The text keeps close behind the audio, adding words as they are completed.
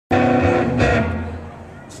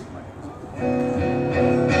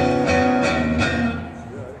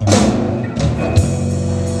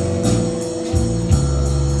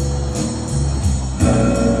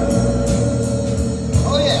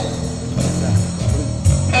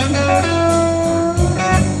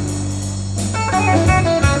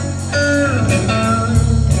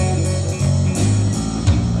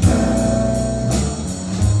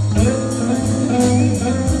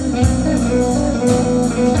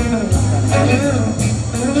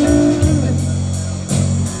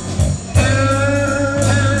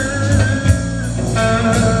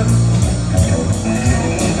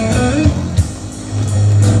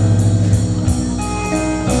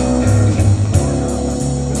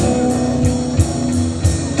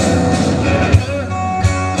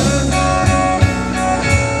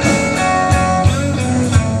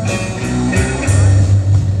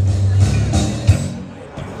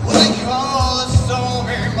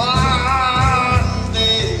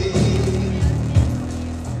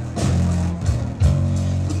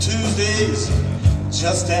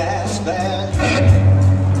just as bad.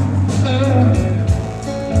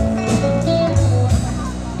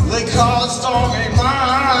 They call it Stormy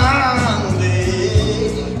Monday.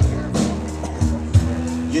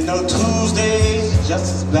 You know Tuesday's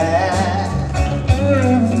just as bad.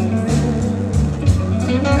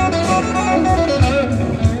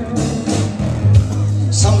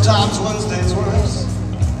 Sometimes Wednesday's worse,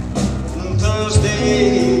 and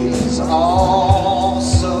Thursday's all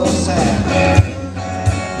so sad.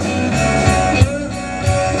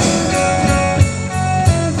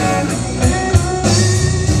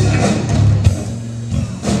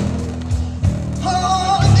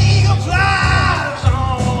 Oh, the eagle flies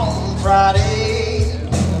on Friday,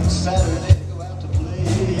 and Saturday go out to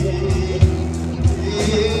play.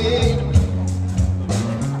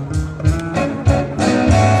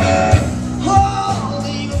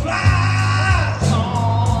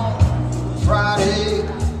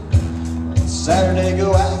 Saturday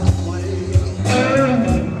go out to play.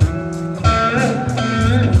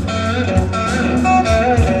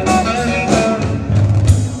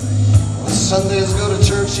 Sundays go to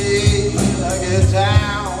church, yeah, I get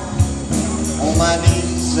down on my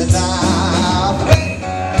knees and I pray.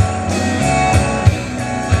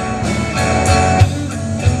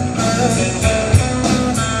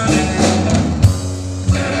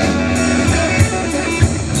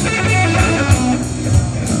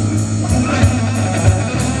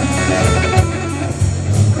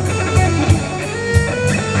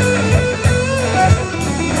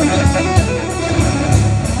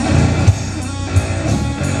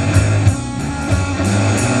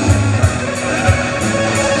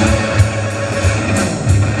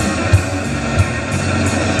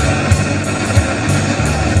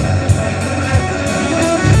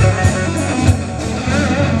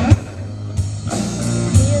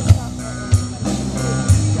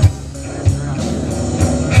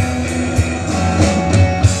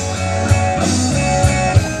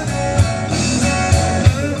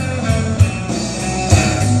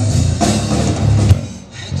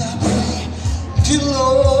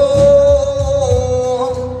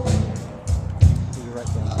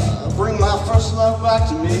 Bring my first love back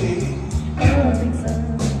to me. I don't think so.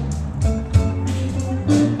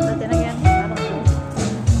 But then again, I don't know.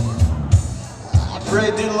 I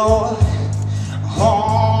prayed to the Lord,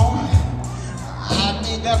 oh, I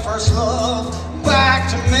need that first love back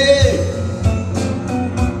to me.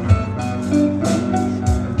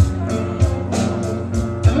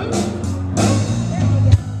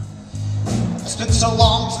 It's been so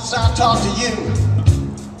long since I talked to you.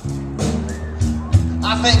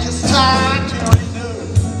 I think it's time to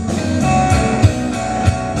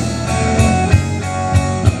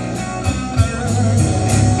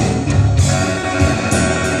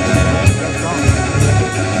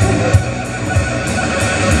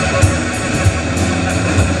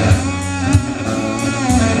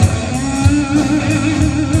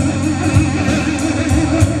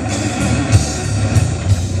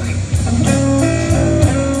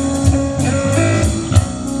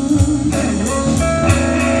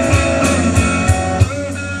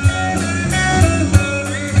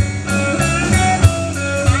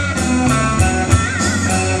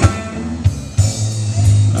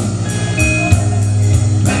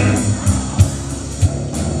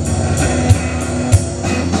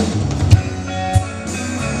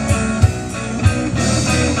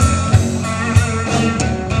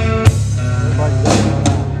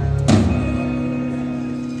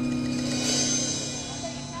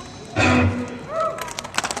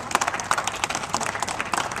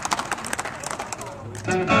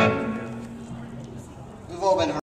we've all been hurt.